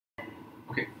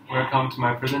welcome to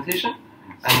my presentation.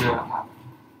 And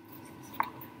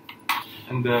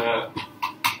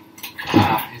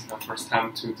it's my first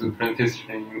time to do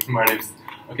presentation in Maldives.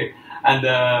 Okay,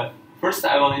 and first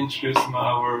I want to introduce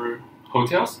our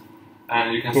hotels.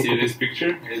 And you can see this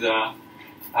picture is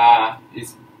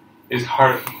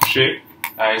heart shape.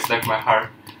 It's like my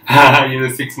heart in the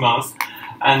 6 months.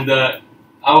 And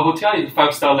our hotel is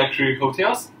 5-star luxury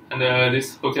hotels. And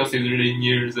this hotel is really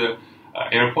near the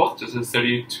airport, just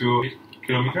 32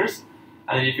 kilometers.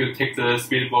 And if you take the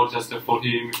speedboat, just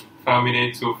 45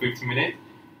 minutes to 50 minutes,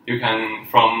 you can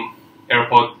from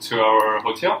airport to our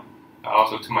hotel,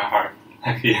 also to my heart,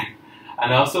 like here.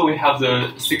 And also we have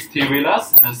the 60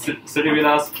 villas, 30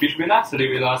 villas beach villas, 30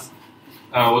 villas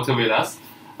water villas,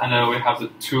 and we have the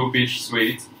 2 beach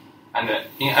suites. And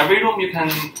in every room you can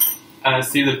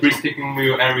see the breathtaking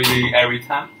view every day, every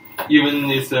time. Even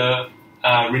it's a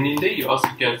rainy day, you also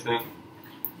get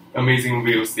amazing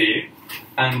views there.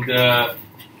 And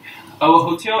our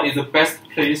hotel is the best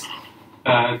place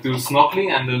to do snorkeling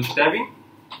and diving.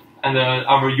 And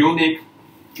our unique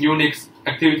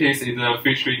activities is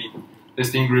fish feeding. The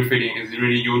stingray feeding is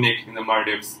really unique in the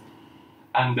Maldives.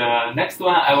 And next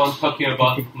one, I want to talking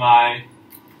about my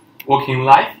working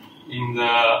life in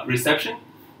the reception.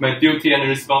 My duty and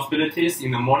responsibilities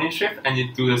in the morning shift, I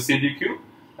need to do the CDQ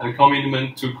and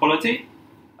commitment to quality.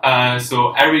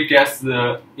 So every guest,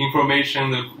 the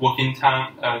information, the working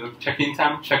time, the check-in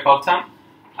time, check-out time,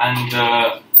 and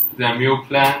the meal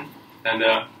plan, and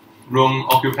the room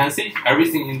occupancy,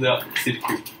 everything in the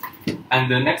CDQ. And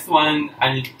the next one,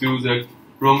 I need to do the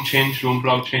room change, room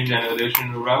block change, and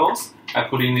additional arrivals. I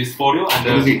put in this folio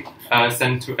and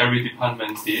send to every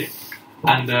department here.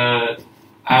 And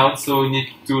I also need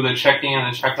to do the check-in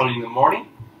and the check-out in the morning.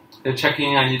 The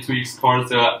check-in, I need to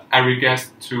escort every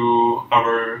guest to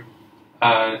our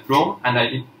room, and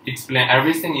I explain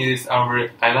everything is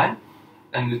our island,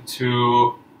 and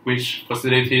to which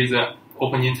facilities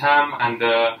opening time and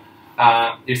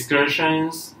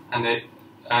excursions, and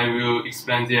I will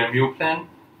explain their meal plan,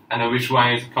 and which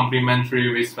one is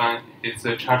complimentary, which one is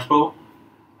chargeable.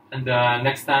 And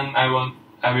next time I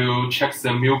will check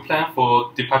the meal plan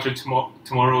for departure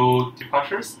tomorrow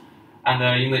departures. And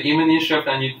in the evening shift,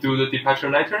 I need to do the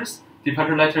departure letters.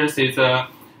 Departure letters is I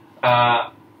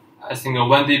think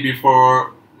 1 day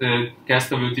before the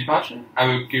guest will departure. I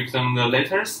will give them the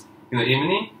letters in the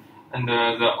evening, and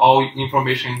the all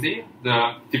information is there,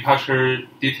 the departure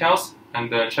details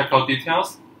and the checkout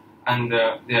details, and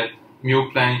the meal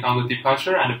plan on the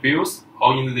departure and the bills,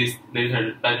 all in these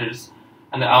letters.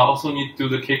 And I also need to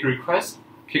do the cake request.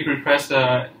 Cake request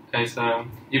is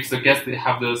if the guests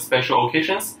have the special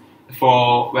occasions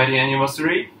for wedding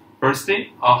anniversary,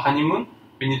 birthday, or honeymoon,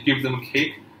 we need to give them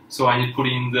cake. So I need to put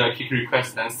in the cake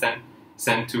request and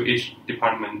send to each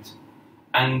department.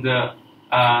 And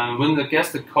when the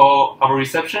guests call our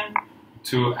reception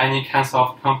to any kinds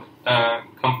of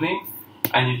complaint,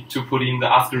 I need to put in the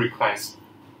ask request.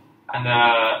 And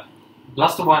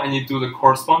last one, I need to do the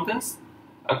correspondence.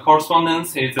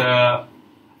 Correspondence is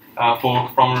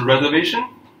from reservation.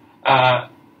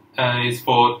 Is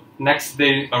for next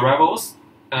day arrivals,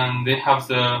 and they have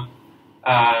the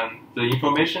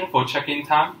information for check-in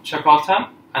time, check-out time,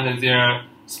 and their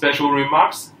special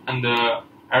remarks, and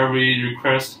every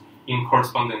request in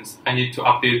correspondence I need to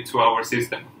update to our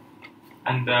system.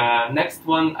 And next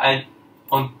one, I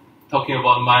want talking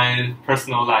about my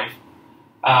personal life.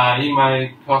 In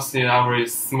my course, our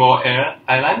small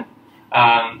island,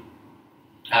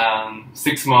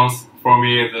 6 months for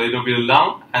me is a little bit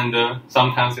long, and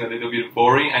sometimes a little bit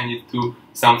boring. I need to do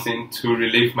something to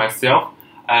relieve myself.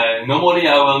 Normally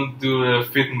I want to do the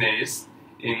fitness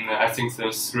in I think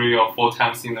 3 or 4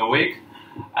 times in a week,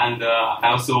 and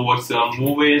I also watch the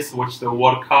movies, watch the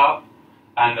World Cup,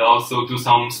 and also do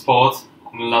some sports.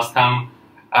 And last time,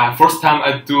 first time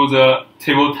I do the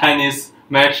table tennis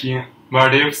match in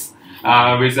Maldives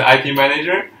with the IT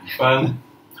manager, but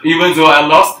even though I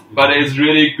lost, but it's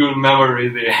really good memory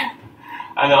there.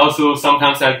 And also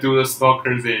sometimes I do the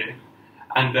snorkel there.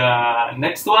 And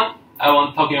next one, I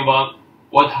want talking about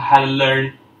what I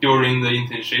learned during the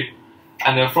internship.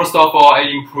 And first of all, I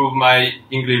improved my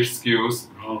English skills.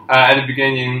 At the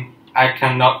beginning, I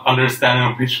cannot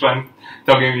understand which one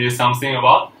talking me something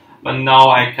about, but now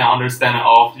I can understand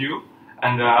all of you,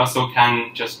 and I also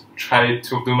can just try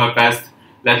to do my best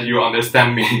that you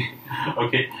understand me.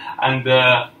 Okay, and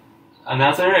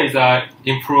another is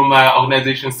improve my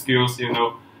organization skills. You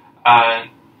know,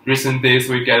 recent days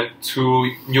we get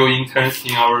 2 new interns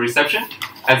in our reception.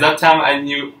 At that time, I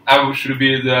knew I should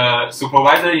be the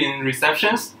supervisor in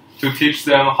receptions to teach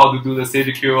them how to do the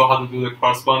CDQ, how to do the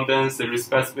correspondence, the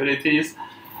responsibilities,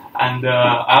 and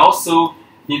I also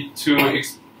need to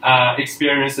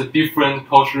experience a different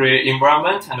cultural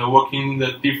environment and working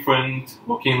the different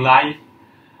working life,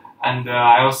 and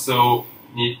I also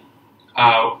need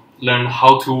learn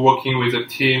how to working with a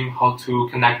team, how to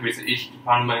connect with each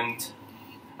department,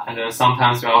 and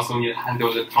sometimes we also need to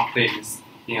handle the complaints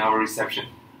in our reception.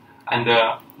 And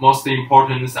most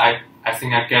important is I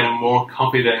think I get more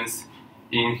confidence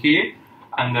in here,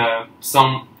 and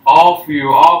all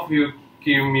of you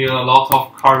give me a lot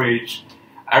of courage.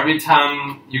 Every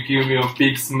time you give me a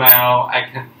big smile,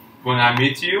 when I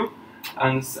meet you,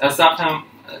 and sometimes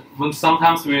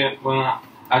when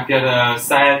I get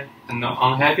sad and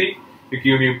unhappy, you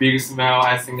give me a big smile.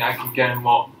 I think I can get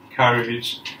more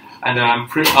courage. And I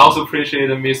also appreciate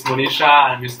Miss Monisha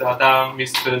and Mr. Adam,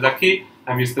 Mr. Lucky,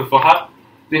 and Mr. Fahad.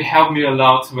 They help me a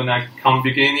lot when I come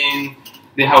beginning.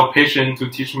 They have patience to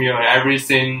teach me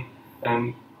everything.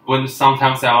 And when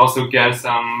sometimes I also get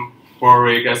some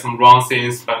worry, get some wrong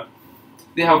things, but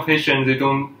they have patience. They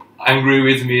don't angry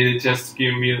with me. They just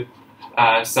give me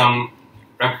some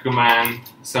recommend,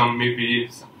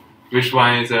 which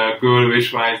one is good,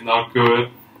 which one is not good,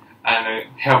 and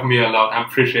help me a lot. I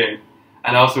appreciate it.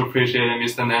 And I also appreciate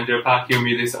Mr. Nandrapa give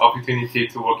me this opportunity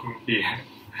to working here.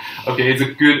 Okay, it's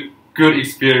a good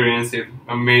experience, it's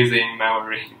amazing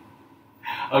memory.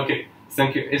 Okay,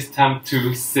 thank you. It's time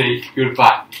to say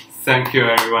goodbye. Thank you,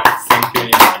 everyone. Thank you.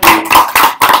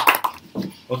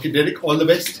 Okay, Derek, all the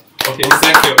best. Okay,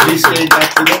 thank you. Please stay in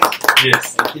touch with us.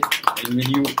 Yes. Okay. And when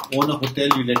you own a hotel,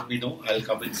 you let me know. I'll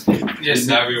come and stay. Yes,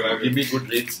 I will. Give me good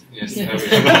rates. Yes, I will.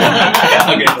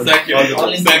 Okay, thank you.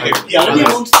 Thank you. He already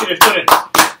owns the restaurant.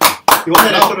 He owns a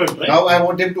restaurant, right? Now I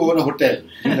want him to own a hotel.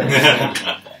 Thank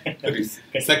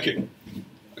you.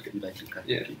 Okay, you like to cut.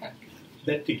 Yeah.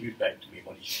 That take it back to me,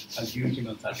 Manish. I'll give it to him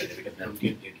on Saturday because I don't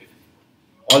get it.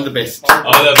 All the best.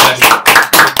 All the best.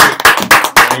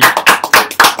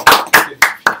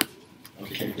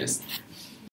 Okay. Yes.